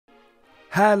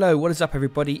Hello, what is up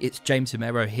everybody? It's James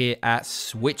Amero here at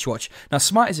SwitchWatch. Now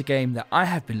SMITE is a game that I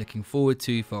have been looking forward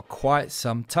to for quite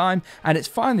some time, and it's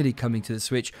finally coming to the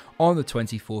Switch on the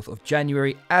 24th of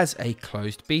January as a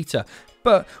closed beta.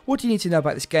 But what do you need to know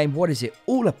about this game? What is it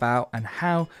all about, and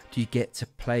how do you get to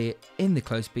play it in the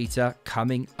closed beta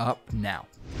coming up now?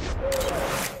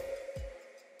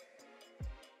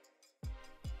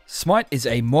 SMITE is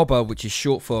a MOBA, which is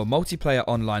short for Multiplayer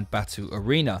Online Battle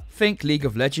Arena. Think League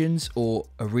of Legends or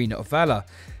Arena of Valor.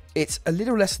 It's a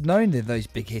little less known than those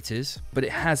big hitters, but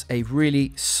it has a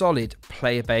really solid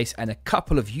player base and a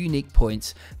couple of unique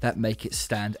points that make it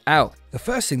stand out. The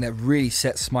first thing that really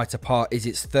sets SMITE apart is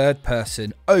its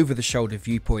third-person, over-the-shoulder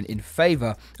viewpoint in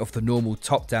favour of the normal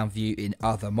top-down view in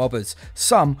other MOBAs.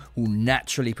 Some will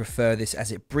naturally prefer this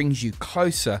as it brings you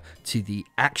closer to the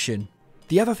action.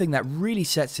 The other thing that really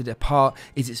sets it apart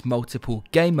is its multiple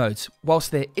game modes.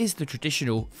 Whilst there is the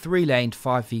traditional 3-laned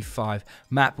 5v5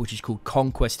 map, which is called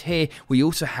Conquest here, we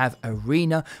also have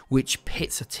Arena, which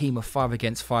pits a team of 5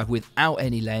 against 5 without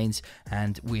any lanes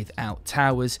and without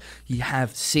towers. You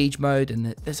have Siege mode, and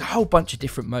there's a whole bunch of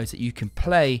different modes that you can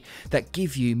play that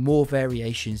give you more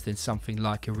variations than something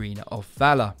like Arena of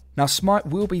Valor. Now SMITE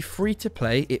will be free to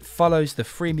play. It follows the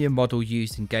freemium model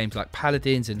used in games like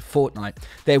Paladins and Fortnite.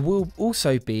 There will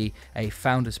also be a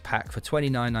founders pack for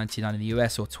 $29.99 in the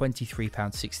US or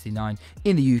 £23.69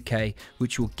 in the UK,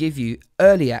 which will give you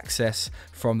early access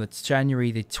from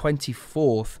January the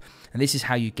 24th. And this is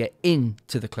how you get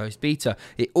into the closed beta.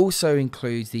 It also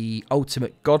includes the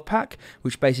Ultimate God Pack,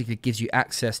 which basically gives you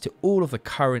access to all of the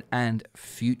current and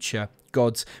future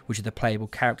gods, which are the playable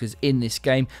characters in this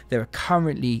game. There are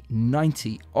currently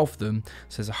 90 of them,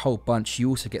 so there's a whole bunch. You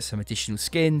also get some additional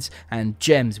skins and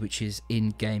gems, which is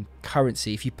in-game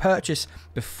currency. If you purchase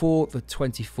before the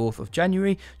 24th of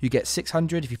January, you get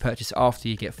 600. If you purchase after,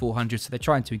 you get 400. So they're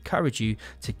trying to encourage you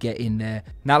to get in there.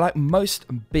 Now, like most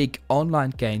big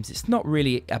online games, it's not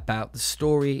really about the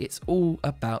story, it's all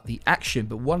about the action.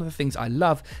 But one of the things I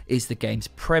love is the game's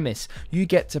premise. You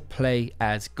get to play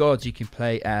as gods. You can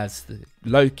play as the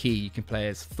Loki, you can play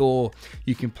as Thor,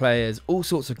 you can play as all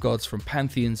sorts of gods from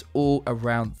pantheons all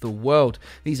around the world.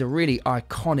 These are really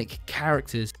iconic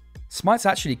characters. SMITE's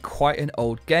actually quite an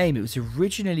old game. It was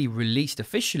originally released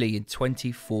officially in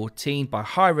 2014 by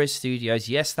Hi-Rez Studios.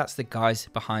 Yes, that's the guys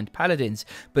behind Paladins,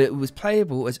 but it was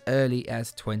playable as early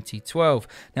as 2012.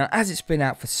 Now, as it's been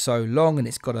out for so long and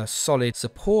it's got a solid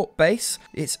support base,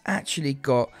 it's actually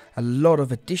got a lot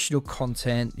of additional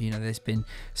content. You know, there's been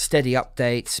steady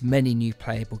updates, many new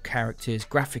playable characters,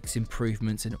 graphics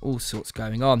improvements, and all sorts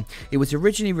going on. It was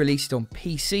originally released on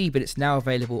PC, but it's now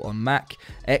available on Mac,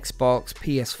 Xbox,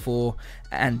 PS4,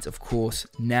 and of course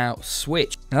now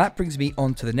Switch. Now that brings me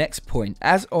on to the next point.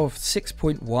 As of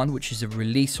 6.1, which is a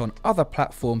release on other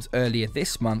platforms earlier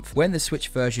this month, when the Switch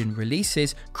version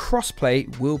releases,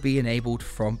 crossplay will be enabled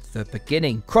from the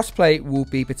beginning. Crossplay will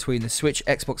be between the Switch,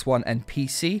 Xbox One and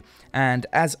PC, and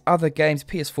as other games,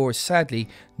 PS4 is sadly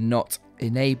not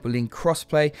enabling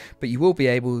crossplay, but you will be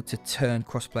able to turn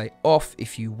crossplay off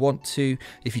if you want to,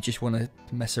 if you just want to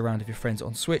mess around with your friends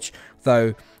on Switch,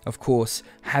 though of course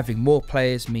having more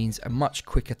players means a much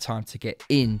quicker time to get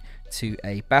in to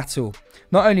a battle.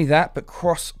 Not only that, but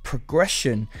cross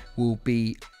progression will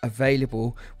be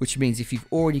available, which means if you've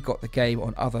already got the game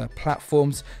on other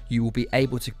platforms, you will be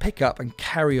able to pick up and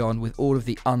carry on with all of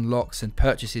the unlocks and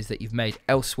purchases that you've made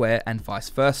elsewhere, and vice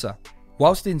versa.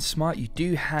 Whilst in SMITE, you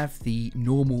do have the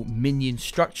normal minion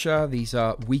structure. These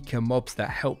are weaker mobs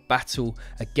that help battle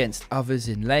against others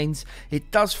in lanes. It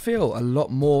does feel a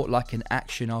lot more like an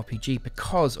action RPG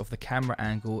because of the camera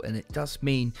angle, and it does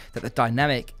mean that the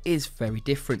dynamic is very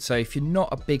different. So if you're not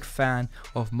a big fan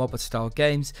of MOBA style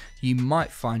games, you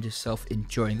might find yourself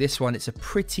enjoying this one. It's a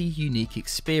pretty unique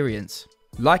experience.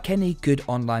 Like any good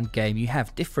online game, you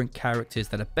have different characters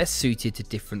that are best suited to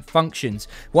different functions.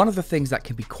 One of the things that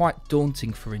can be quite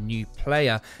daunting for a new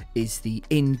player is the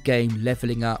in-game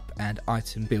leveling up and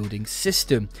item building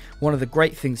system. One of the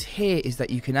great things here is that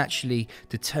you can actually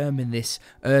determine this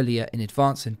earlier in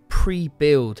advance and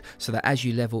pre-build, so that as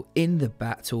you level in the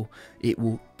battle, it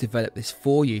will develop this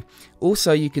for you.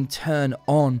 Also, you can turn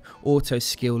on auto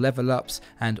skill level ups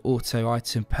and auto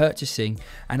item purchasing,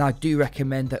 and I do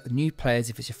recommend that the new players,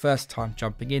 if it's your first time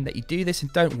jumping in, that you do this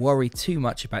and don't worry too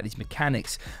much about these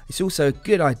mechanics. It's also a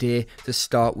good idea to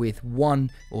start with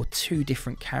 1 or 2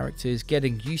 different characters,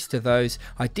 getting used to those,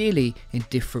 ideally in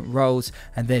different roles,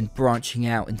 and then branching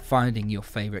out and finding your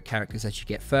favorite characters as you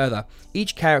get further.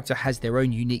 Each character has their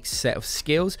own unique set of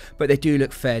skills, but they do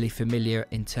look fairly familiar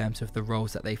in terms of the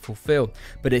roles that they fulfill.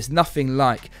 But it's nothing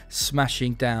like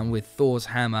smashing down with Thor's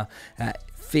hammer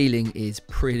feeling is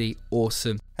pretty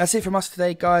awesome. That's it from us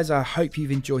today, guys. I hope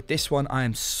you've enjoyed this one. I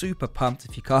am super pumped,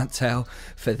 if you can't tell,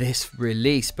 for this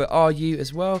release. But are you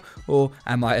as well, or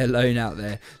am I alone out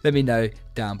there? Let me know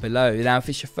down below. Now, if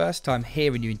it's your first time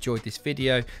here and you enjoyed this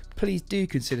video, please do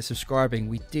consider subscribing.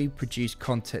 We do produce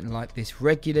content like this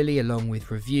regularly, along with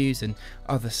reviews and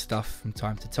other stuff from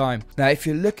time to time. Now, if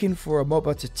you're looking for a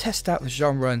MOBA to test out the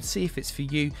genre and see if it's for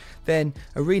you, then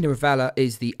Arena of Valor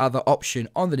is the other option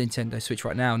on the Nintendo Switch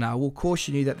right now. Now, I will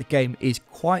caution you that the game is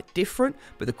quite different,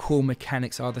 but the core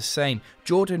mechanics are the same.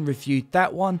 Jordan reviewed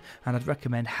that one, and I'd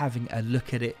recommend having a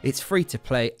look at it. It's free to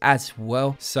play as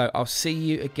well. So I'll see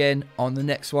you again on the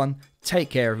next one. Take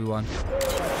care, everyone.